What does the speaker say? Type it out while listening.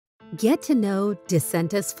Get to know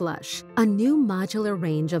DICENTIS Flush, a new modular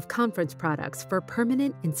range of conference products for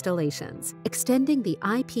permanent installations, extending the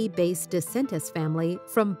IP-based DICENTIS family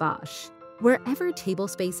from Bosch. Wherever table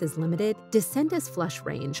space is limited, DICENTIS Flush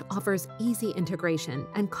range offers easy integration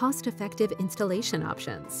and cost-effective installation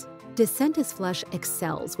options. DICENTIS Flush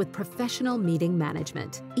excels with professional meeting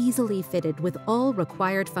management, easily fitted with all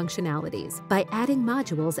required functionalities by adding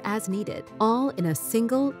modules as needed, all in a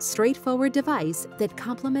single, straightforward device that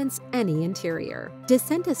complements any interior.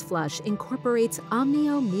 DICENTIS Flush incorporates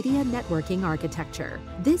Omnio media networking architecture.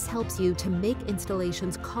 This helps you to make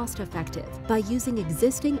installations cost-effective by using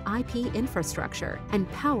existing IP infrastructure and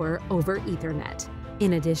power over Ethernet.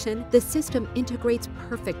 In addition, the system integrates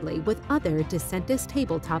perfectly with other DICENTIS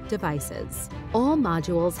tabletop devices. All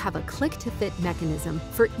modules have a click-to-fit mechanism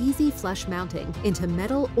for easy flush mounting into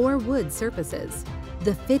metal or wood surfaces.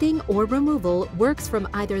 The fitting or removal works from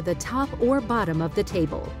either the top or bottom of the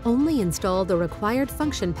table. Only install the required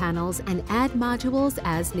function panels and add modules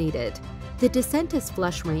as needed. The DICENTIS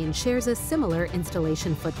Flush range shares a similar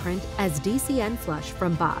installation footprint as DCN Flush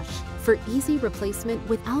from Bosch. For easy replacement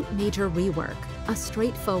without major rework, a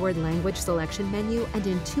straightforward language selection menu and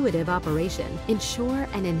intuitive operation ensure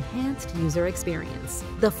an enhanced user experience.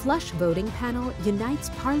 The Flush voting panel unites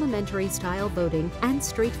parliamentary-style voting and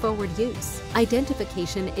straightforward use.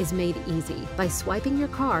 Identification is made easy by swiping your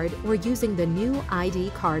card or using the new ID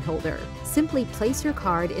card holder. Simply place your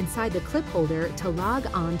card inside the clip holder to log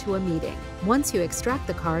on to a meeting. Once you extract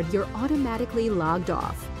the card, you're automatically logged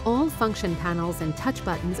off. All function panels and touch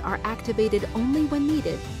buttons are activated only when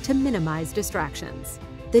needed to minimize distractions.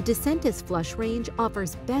 The DICENTIS Flush range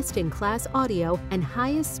offers best-in-class audio and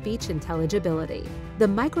highest speech intelligibility. The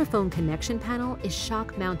microphone connection panel is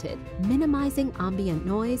shock-mounted, minimizing ambient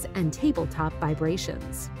noise and tabletop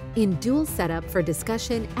vibrations. In dual setup for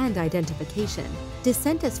discussion and identification,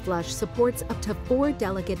 DICENTIS Flush supports up to 4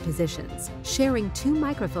 delicate positions. Sharing 2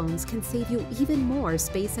 microphones can save you even more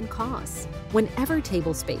space and costs. Whenever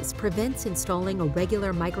table space prevents installing a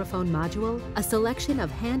regular microphone module, a selection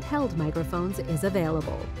of handheld microphones is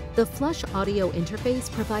available. The Flush audio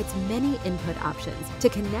interface provides many input options to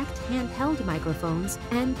connect handheld microphones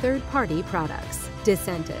and third-party products.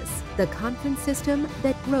 DICENTIS, the conference system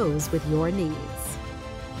that grows with your needs.